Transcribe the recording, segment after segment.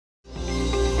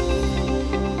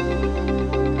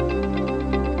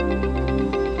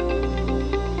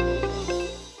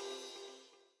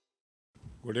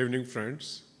Good evening,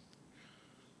 friends.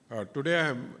 Today I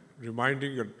am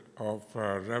reminding you of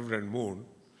Reverend Moon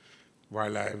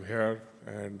while I am here,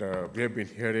 and we have been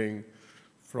hearing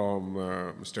from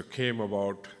Mr. Kim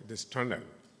about this tunnel.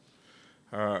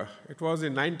 It was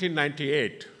in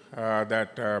 1998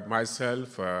 that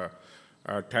myself,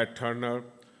 Ted Turner,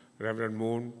 Reverend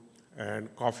Moon,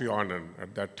 and Kofi Annan,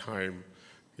 at that time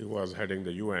he was heading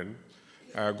the UN,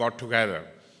 got together.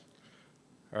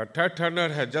 Ted Turner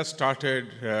had just started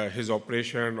his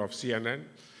operation of CNN.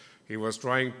 He was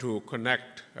trying to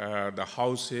connect the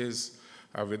houses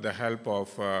with the help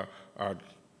of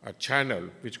a channel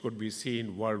which could be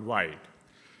seen worldwide.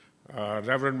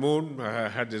 Reverend Moon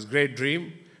had this great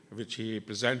dream, which he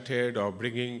presented, of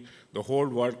bringing the whole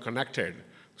world connected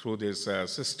through this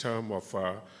system of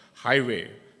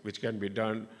highway, which can be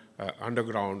done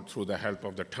underground through the help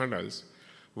of the tunnels,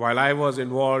 while I was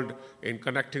involved in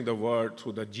connecting the world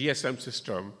through the GSM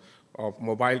system of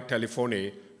mobile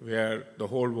telephony, where the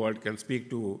whole world can speak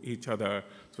to each other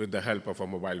with the help of a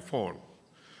mobile phone.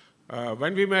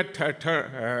 When we met,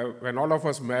 when all of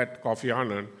us met Kofi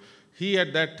Annan, he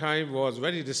at that time was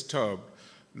very disturbed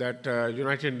that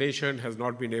United Nations has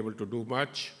not been able to do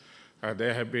much.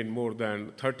 There have been more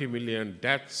than 30 million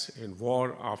deaths in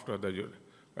war after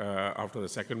the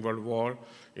Second World War,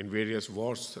 in various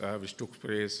wars which took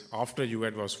place after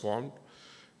UN was formed.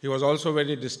 He was also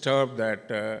very disturbed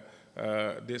that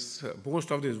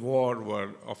most of these wars were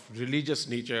of religious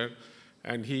nature,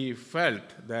 and he felt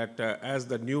that as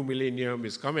the new millennium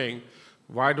is coming,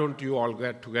 why don't you all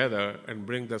get together and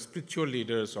bring the spiritual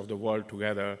leaders of the world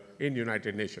together in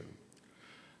United Nations?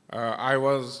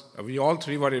 We all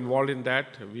three were involved in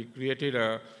that. We created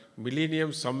a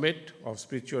Millennium Summit of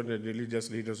spiritual and religious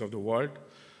leaders of the world.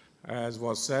 As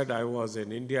was said, I was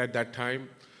in India at that time,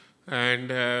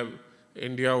 and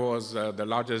India was the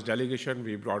largest delegation.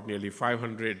 We brought nearly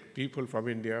 500 people from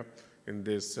India in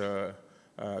this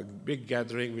big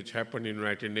gathering which happened in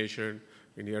United Nations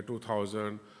in year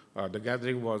 2000. The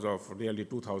gathering was of nearly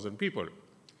 2,000 people.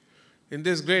 In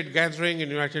this great gathering in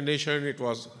United Nations, it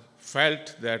was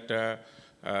felt that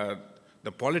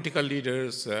the political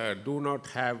leaders do not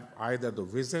have either the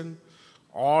vision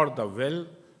or the will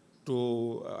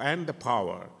and the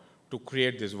power to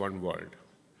create this one world,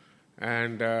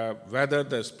 and whether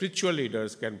the spiritual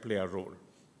leaders can play a role.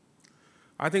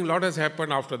 I think a lot has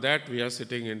happened after that. We are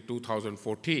sitting in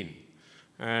 2014,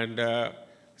 and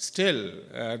still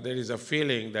there is a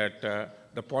feeling that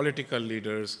the political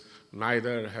leaders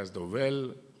neither has the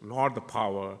will nor the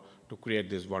power to create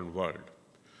this one world.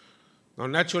 Now,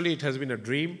 naturally, it has been a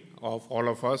dream of all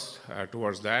of us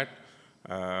towards that.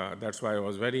 That's why I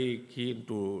was very keen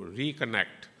to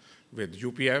reconnect with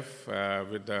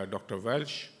UPF, with Dr.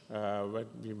 Welch, when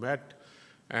we met.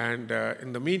 And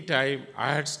in the meantime,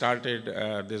 I had started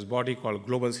this body called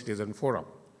Global Citizen Forum.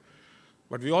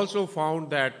 But we also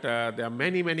found that there are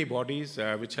many, many bodies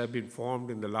which have been formed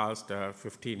in the last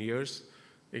 15 years,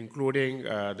 including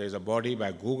there's a body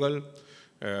by Google,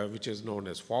 which is known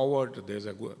as Forward. There's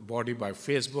a body by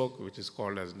Facebook, which is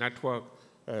called as Network.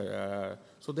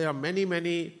 So there are many,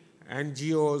 many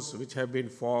NGOs which have been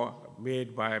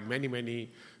made by many, many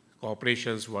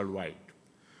corporations worldwide,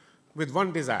 with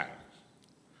one desire: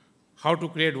 how to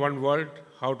create one world,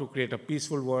 how to create a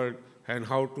peaceful world, and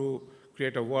how to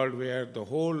create a world where the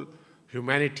whole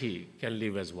humanity can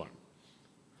live as one.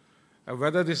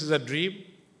 Whether this is a dream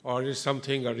or is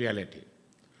something a reality,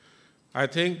 I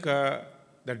think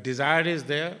the desire is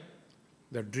there,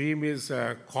 the dream is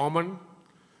common.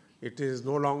 It is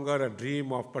no longer a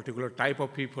dream of particular type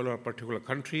of people or particular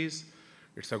countries.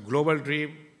 It's a global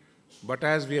dream. But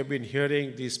as we have been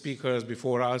hearing these speakers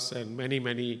before us and many,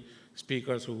 many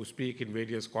speakers who speak in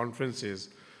various conferences,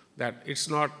 that it's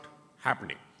not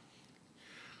happening.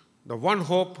 The one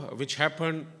hope which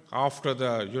happened after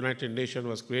the United Nations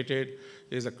was created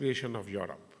is the creation of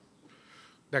Europe.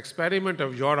 The experiment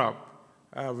of Europe,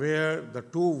 where the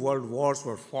two world wars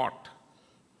were fought,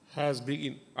 has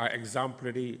been an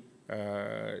exemplary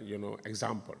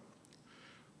example.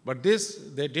 But this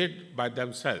they did by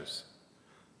themselves.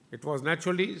 It was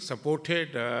naturally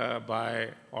supported by,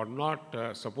 or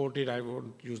not supported, I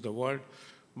won't use the word,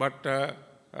 but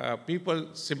people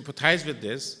sympathized with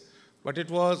this. But it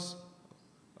was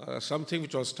something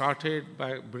which was started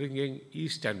by bringing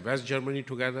East and West Germany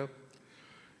together.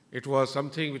 It was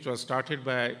something which was started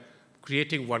by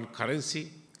creating one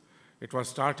currency. It was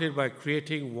started by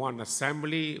creating one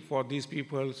assembly for these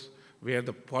peoples where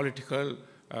the political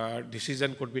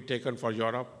decision could be taken for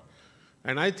Europe.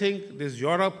 And I think this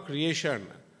Europe creation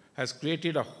has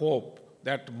created a hope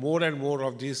that more and more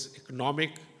of these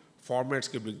economic formats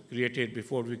can be created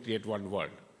before we create one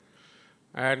world.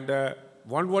 And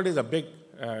one world is a big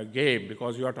game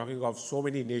because you are talking of so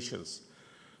many nations.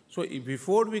 So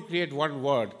before we create one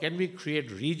world, can we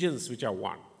create regions which are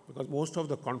one? Because most of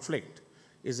the conflict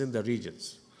is in the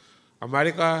regions.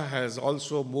 America has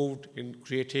also moved in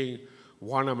creating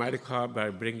one America by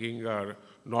bringing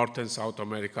North and South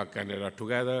America, Canada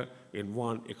together in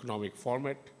one economic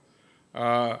format.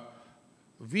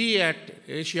 We at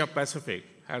Asia Pacific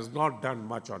has not done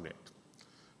much on it.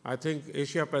 I think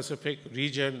Asia Pacific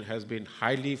region has been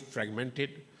highly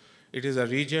fragmented. It is a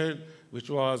region which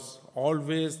was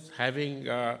always having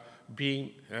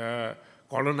been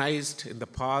colonized in the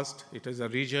past. It is a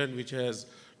region which has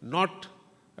not,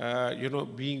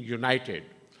 being united.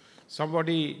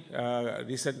 Somebody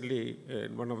recently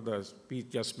in one of the speech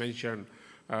just mentioned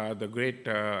the great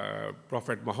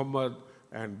Prophet Muhammad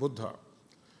and Buddha.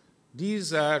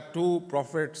 These two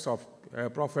prophets of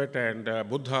Prophet and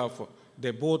Buddha,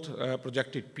 they both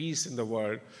projected peace in the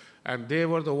world, and they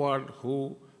were the ones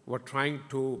who were trying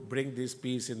to bring this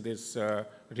peace in this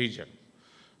region.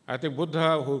 I think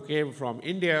Buddha, who came from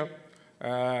India,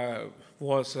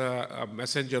 was a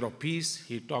messenger of peace.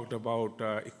 He talked about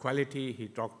equality. He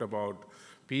talked about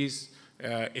peace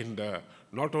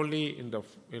not only in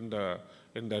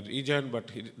the region,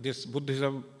 but this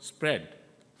Buddhism spread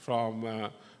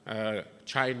from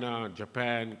China,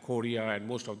 Japan, Korea, and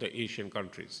most of the Asian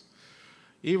countries.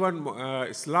 Even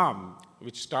Islam,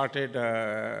 which started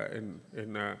in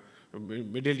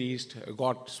Middle East,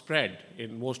 got spread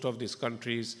in most of these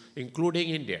countries, including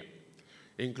India,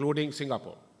 including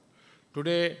Singapore.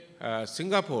 Today,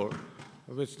 Singapore,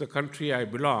 which the country I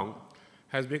belong,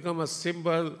 has become a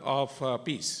symbol of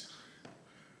peace.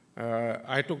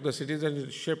 I took the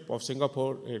citizenship of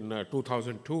Singapore in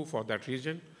 2002 for that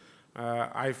region.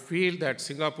 I feel that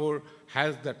Singapore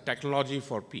has the technology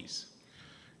for peace.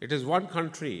 It is one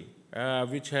country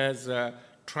which has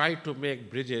tried to make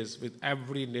bridges with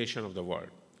every nation of the world.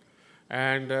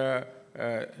 And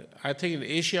I think in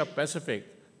Asia Pacific,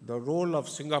 the role of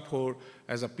Singapore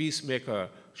as a peacemaker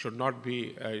should not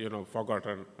be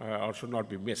forgotten or should not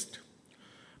be missed.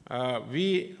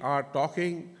 We are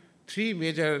talking three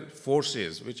major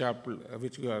forces which are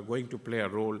going to play a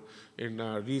role in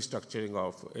restructuring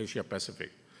of Asia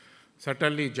Pacific.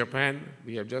 Certainly Japan,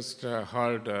 we have just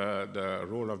heard the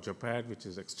role of Japan, which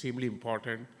is extremely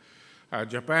important.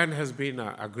 Japan has been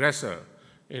an aggressor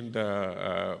in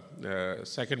the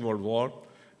Second World War,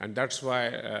 and that's why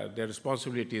their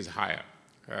responsibility is higher.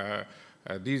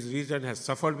 This region has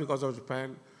suffered because of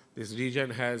Japan. This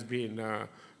region has been,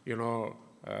 in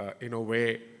a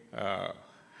way,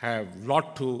 have a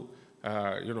lot to,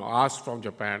 ask from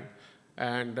Japan.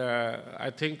 And I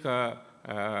think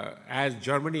as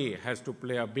Germany has to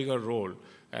play a bigger role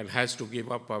and has to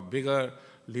give up a bigger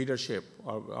leadership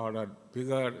or a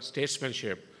bigger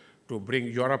statesmanship to bring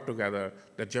Europe together,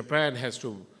 that Japan has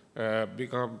to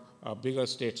become a bigger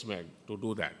statesman to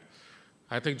do that.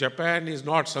 I think Japan is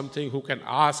not something who can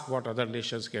ask what other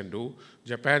nations can do.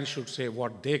 Japan should say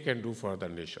what they can do for other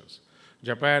nations.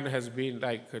 Japan has been,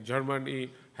 like Germany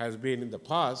has been in the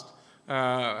past,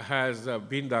 has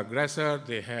been the aggressor.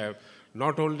 They have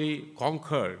not only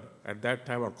conquered at that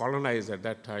time or colonized at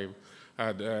that time,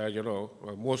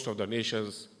 most of the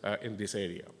nations in this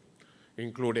area,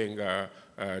 including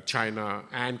China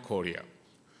and Korea.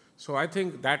 So I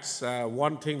think that's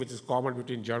one thing which is common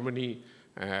between Germany,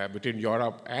 between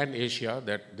Europe and Asia,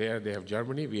 that there they have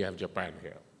Germany, we have Japan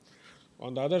here.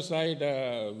 On the other side,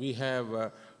 we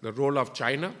have the role of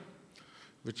China,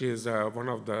 which is one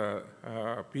of the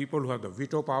people who have the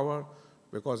veto power,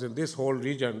 because in this whole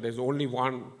region, there's only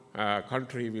one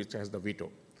country which has the veto.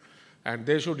 And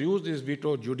they should use this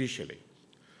veto judicially.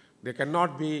 They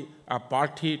cannot be a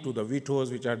party to the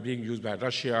vetoes which are being used by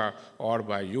Russia or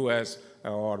by US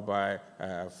or by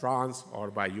France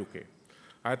or by UK.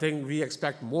 I think we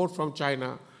expect more from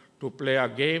China to play a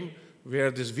game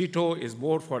where this veto is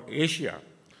more for Asia.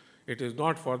 It is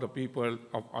not for the people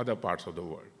of other parts of the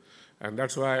world. And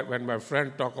that's why when my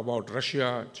friend talk about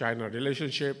Russia-China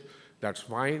relationship, that's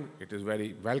fine, it is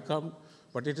very welcome,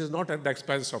 but it is not at the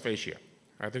expense of Asia.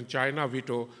 I think China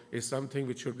veto is something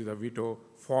which should be the veto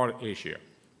for Asia.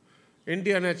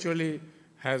 India naturally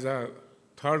has a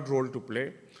third role to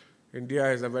play.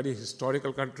 India is a very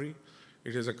historical country.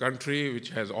 It is a country which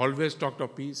has always talked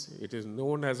of peace. It is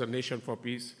known as a nation for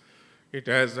peace. It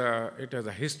has a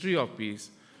history of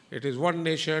peace. It is one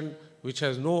nation which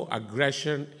has no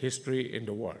aggression history in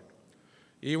the world.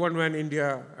 Even when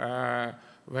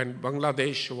when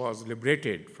Bangladesh was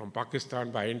liberated from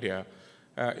Pakistan by India,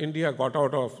 India got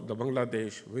out of the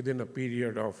Bangladesh within a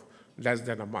period of less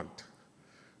than a month.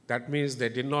 That means they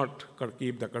did not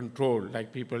keep the control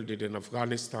like people did in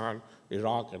Afghanistan,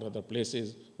 Iraq, and other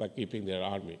places by keeping their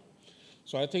army.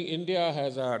 So I think India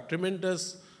has a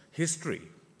tremendous history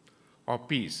of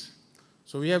peace.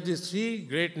 So we have these three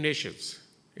great nations,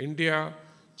 India,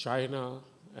 China,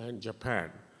 and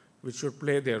Japan, which should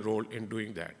play their role in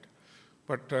doing that.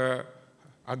 But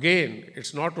again,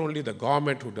 it's not only the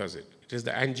government who does it, it is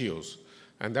the NGOs.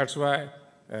 And that's why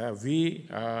we,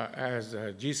 as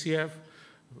GCF,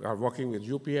 are working with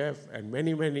UPF and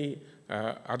many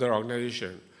other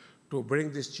organizations to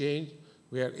bring this change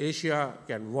where Asia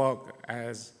can work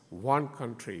as one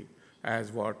country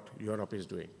as what Europe is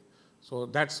doing. So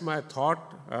that's my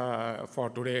thought for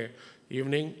today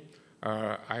evening.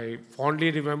 I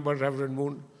fondly remember Reverend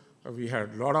Moon. We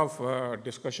had a lot of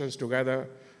discussions together.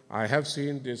 I have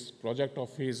seen this project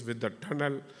of his with the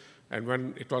tunnel, and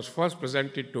when it was first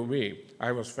presented to me,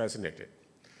 I was fascinated.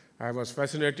 I was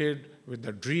fascinated with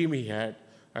the dream he had.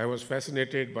 I was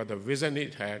fascinated by the vision he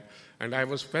had, and I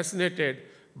was fascinated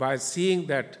by seeing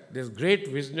that this great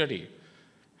visionary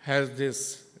has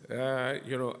this,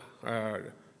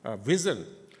 vision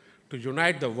to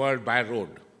unite the world by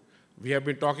road. We have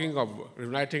been talking of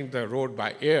uniting the road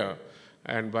by air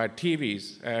and by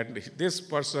TVs, and this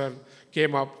person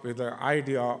came up with the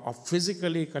idea of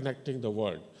physically connecting the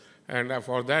world. And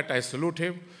for that, I salute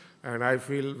him, and I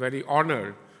feel very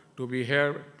honored to be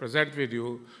here, present with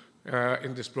you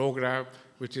in this program,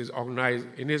 which is organized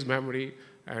in his memory.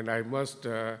 And I must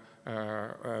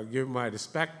give my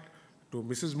respect to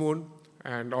Mrs. Moon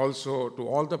and also to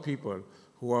all the people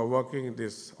who are working in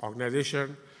this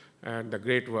organization and the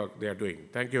great work they are doing.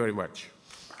 Thank you very much.